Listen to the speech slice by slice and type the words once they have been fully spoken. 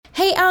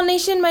Hey, Owl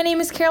Nation, my name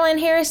is Caroline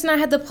Harris, and I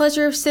had the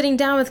pleasure of sitting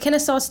down with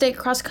Kennesaw State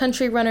cross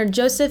country runner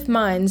Joseph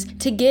Mines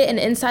to get an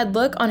inside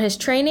look on his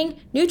training,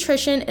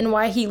 nutrition, and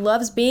why he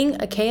loves being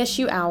a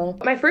KSU Owl.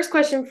 My first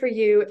question for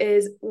you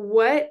is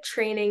what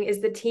training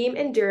is the team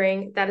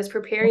enduring that is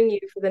preparing you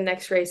for the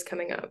next race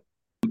coming up?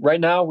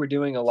 Right now, we're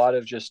doing a lot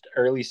of just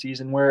early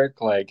season work,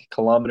 like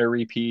kilometer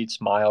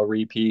repeats, mile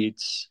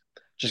repeats,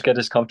 just get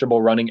us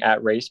comfortable running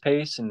at race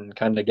pace and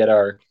kind of get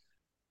our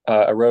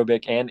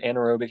aerobic and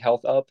anaerobic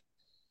health up.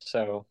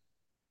 So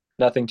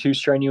nothing too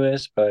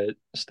strenuous, but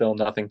still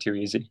nothing too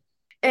easy.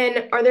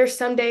 And are there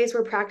some days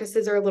where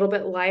practices are a little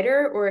bit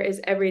lighter, or is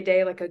every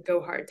day like a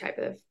go hard type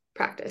of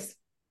practice?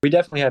 We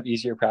definitely have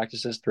easier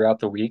practices throughout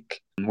the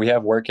week. We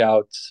have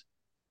workouts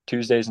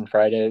Tuesdays and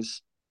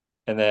Fridays,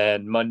 and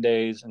then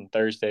Mondays and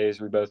Thursdays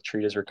we both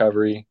treat as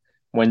recovery.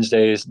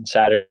 Wednesdays and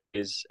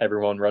Saturdays,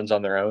 everyone runs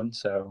on their own.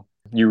 So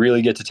you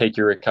really get to take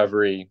your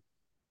recovery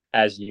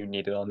as you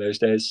need it on those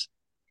days.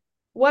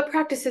 What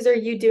practices are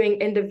you doing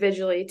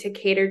individually to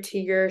cater to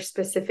your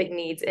specific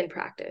needs in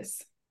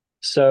practice?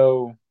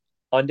 So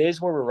on days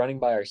where we're running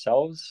by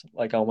ourselves,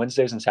 like on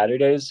Wednesdays and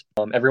Saturdays,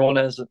 everyone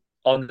has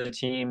on the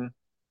team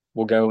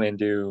will go and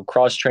do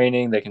cross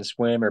training. They can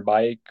swim or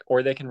bike,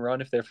 or they can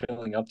run if they're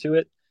feeling up to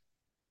it.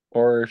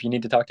 Or if you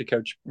need to talk to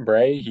Coach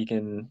Bray, he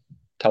can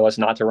tell us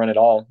not to run at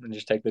all and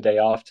just take the day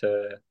off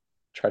to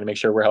try to make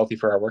sure we're healthy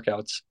for our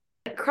workouts.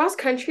 Cross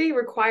country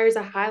requires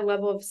a high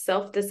level of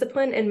self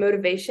discipline and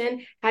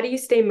motivation. How do you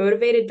stay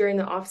motivated during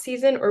the off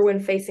season or when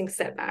facing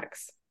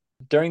setbacks?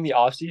 During the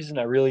off season,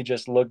 I really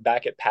just look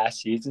back at past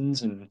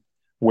seasons and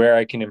where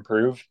I can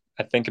improve.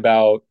 I think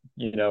about,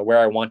 where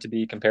I want to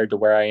be compared to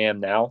where I am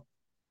now,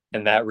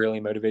 and that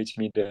really motivates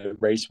me to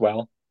race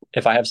well.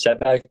 If I have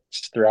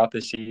setbacks throughout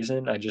the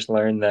season, I just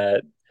learn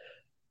that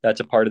that's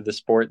a part of the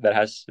sport that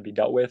has to be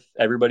dealt with.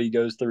 Everybody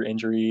goes through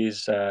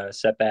injuries,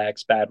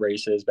 setbacks, bad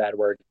races, bad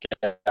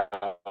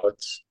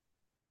workouts,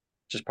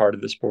 just part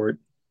of the sport.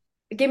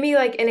 Give me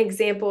like an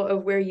example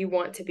of where you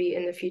want to be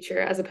in the future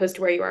as opposed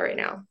to where you are right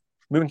now.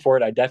 Moving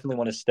forward, I definitely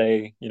want to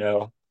stay,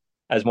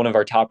 as one of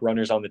our top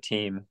runners on the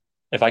team.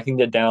 If I can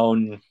get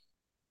down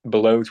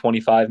below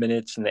 25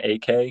 minutes in the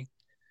 8K,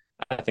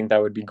 I think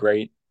that would be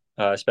great,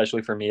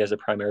 especially for me as a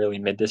primarily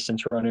mid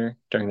distance runner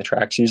during the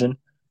track season.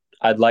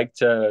 I'd like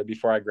to,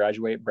 before I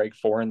graduate, break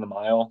 4 in the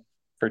mile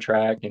for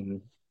track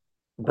and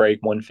break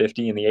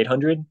 150 in the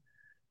 800.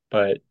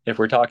 But if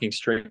we're talking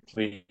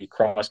strictly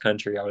cross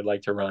country, I would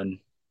like to run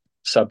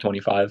sub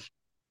 25.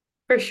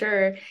 For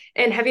sure.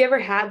 And have you ever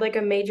had like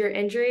a major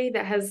injury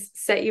that has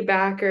set you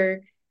back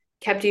or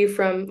kept you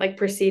from like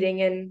proceeding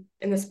in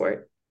the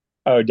sport?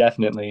 Oh,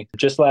 definitely.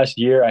 Just last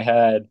year, I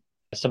had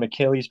some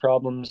Achilles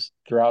problems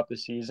throughout the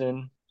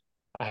season.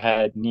 I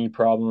had knee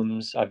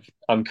problems.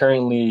 I'm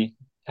currently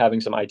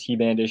having some IT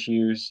band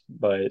issues,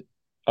 but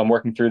I'm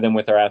working through them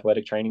with our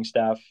athletic training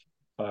staff,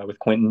 with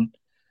Quentin.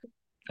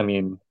 I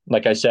mean,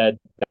 like I said,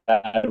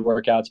 bad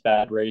workouts,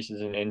 bad races,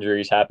 and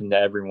injuries happen to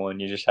everyone.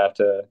 You just have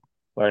to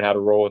learn how to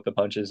roll with the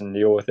punches and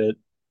deal with it.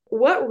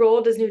 What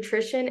role does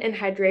nutrition and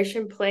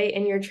hydration play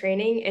in your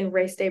training and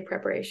race day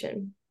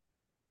preparation?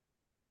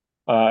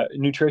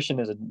 Nutrition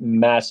is a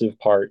massive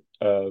part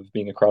of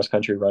being a cross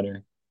country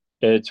runner.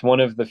 It's one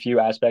of the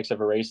few aspects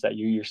of a race that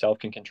you yourself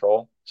can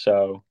control.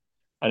 So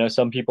I know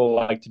some people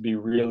like to be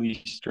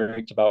really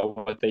strict about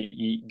what they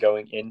eat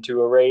going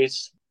into a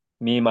race.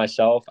 Me,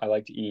 myself, I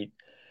like to eat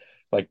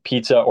like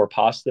pizza or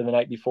pasta the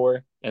night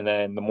before. And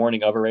then the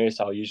morning of a race,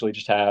 I'll usually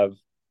just have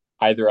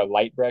either a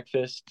light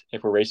breakfast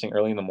if we're racing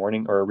early in the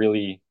morning or a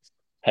really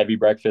heavy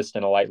breakfast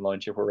and a light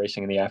lunch if we're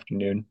racing in the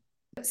afternoon.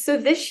 So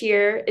this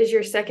year is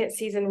your second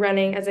season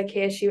running as a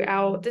KSU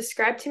Owl.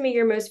 Describe to me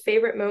your most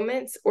favorite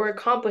moments or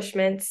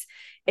accomplishments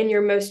and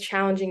your most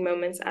challenging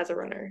moments as a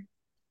runner.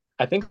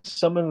 I think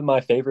some of my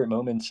favorite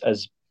moments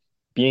as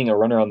being a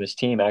runner on this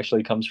team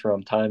actually comes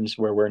from times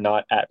where we're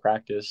not at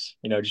practice.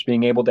 Just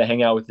being able to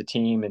hang out with the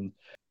team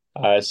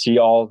and see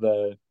all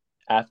the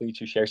athletes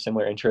who share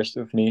similar interests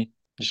with me.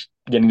 Just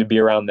getting to be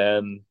around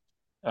them,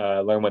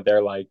 learn what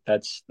they're like.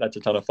 That's a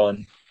ton of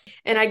fun.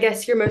 And I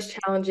guess your most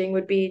challenging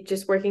would be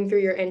just working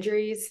through your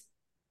injuries.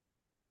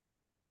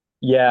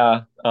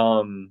 Yeah,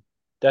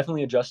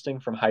 definitely adjusting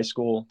from high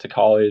school to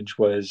college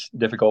was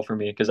difficult for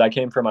me because I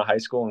came from a high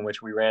school in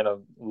which we ran a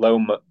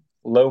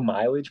low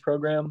mileage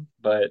program,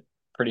 but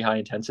pretty high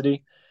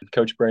intensity.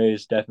 Coach Bray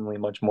is definitely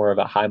much more of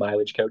a high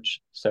mileage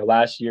coach. So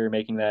last year,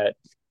 making that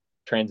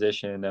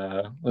transition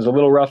was a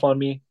little rough on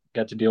me.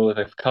 Got to deal with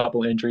a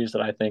couple injuries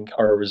that I think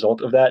are a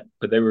result of that,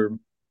 but they were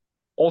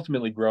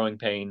ultimately growing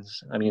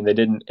pains. I mean, they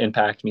didn't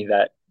impact me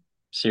that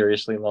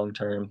seriously long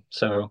term.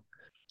 So,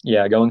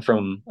 yeah, going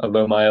from a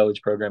low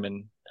mileage program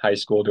in high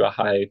school to a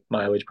high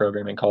mileage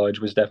program in college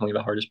was definitely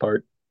the hardest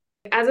part.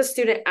 As a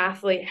student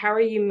athlete, how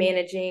are you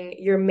managing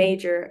your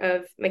major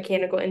of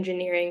mechanical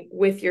engineering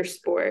with your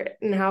sport?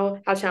 And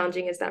how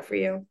challenging is that for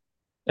you?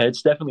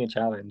 It's definitely a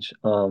challenge.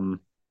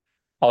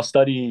 I'll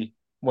study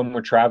when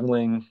we're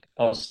traveling,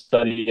 I'll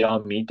study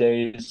on meet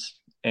days,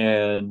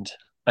 and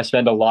I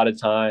spend a lot of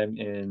time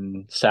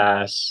in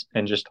SAS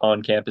and just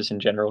on campus in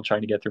general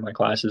trying to get through my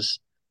classes.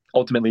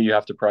 Ultimately, you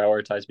have to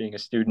prioritize being a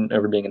student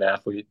over being an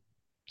athlete.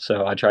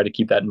 So I try to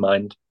keep that in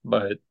mind.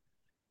 But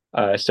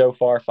so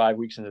far, 5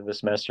 weeks into the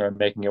semester, I'm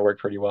making it work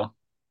pretty well.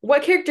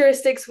 What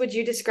characteristics would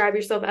you describe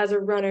yourself as a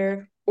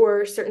runner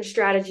or certain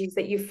strategies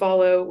that you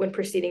follow when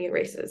proceeding in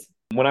races?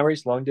 When I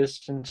race long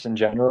distance in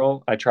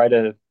general, I try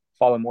to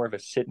follow more of a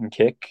sit and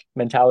kick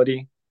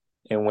mentality,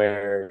 and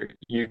where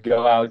you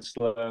go out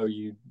slow,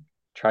 you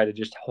try to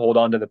just hold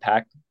on to the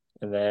pack,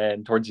 and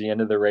then towards the end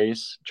of the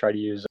race, try to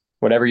use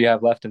whatever you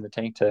have left in the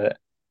tank to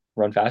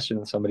run faster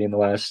than somebody in the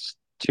last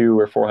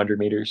 200 or 400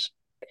 meters.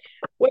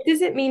 What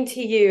does it mean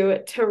to you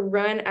to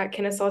run at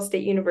Kennesaw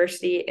State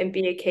University and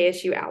be a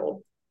KSU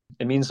Owl?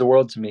 It means the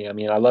world to me. I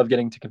mean, I love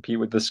getting to compete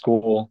with the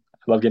school.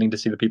 I love getting to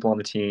see the people on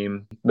the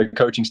team. The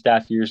coaching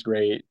staff here is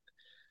great.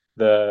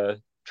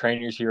 The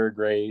trainers here are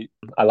great.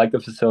 I like the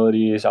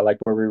facilities. I like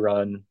where we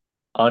run.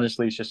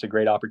 Honestly, it's just a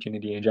great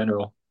opportunity in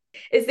general.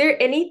 Is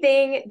there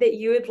anything that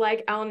you would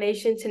like Owl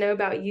Nation to know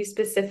about you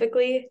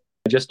specifically?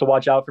 Just to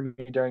watch out for me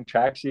during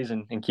track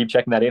season and keep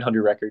checking that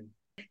 800 record.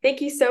 Thank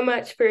you so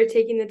much for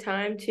taking the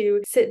time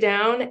to sit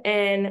down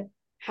and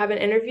have an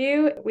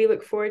interview. We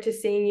look forward to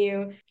seeing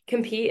you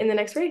compete in the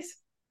next race.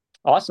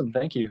 Awesome.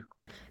 Thank you.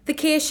 The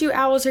KSU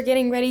Owls are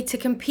getting ready to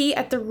compete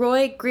at the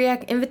Roy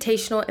Griak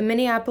Invitational in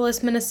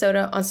Minneapolis,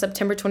 Minnesota on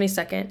September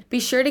 22nd. Be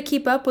sure to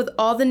keep up with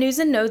all the news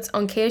and notes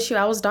on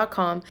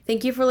ksuowls.com.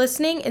 Thank you for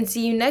listening and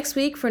see you next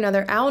week for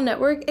another Owl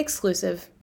Network exclusive.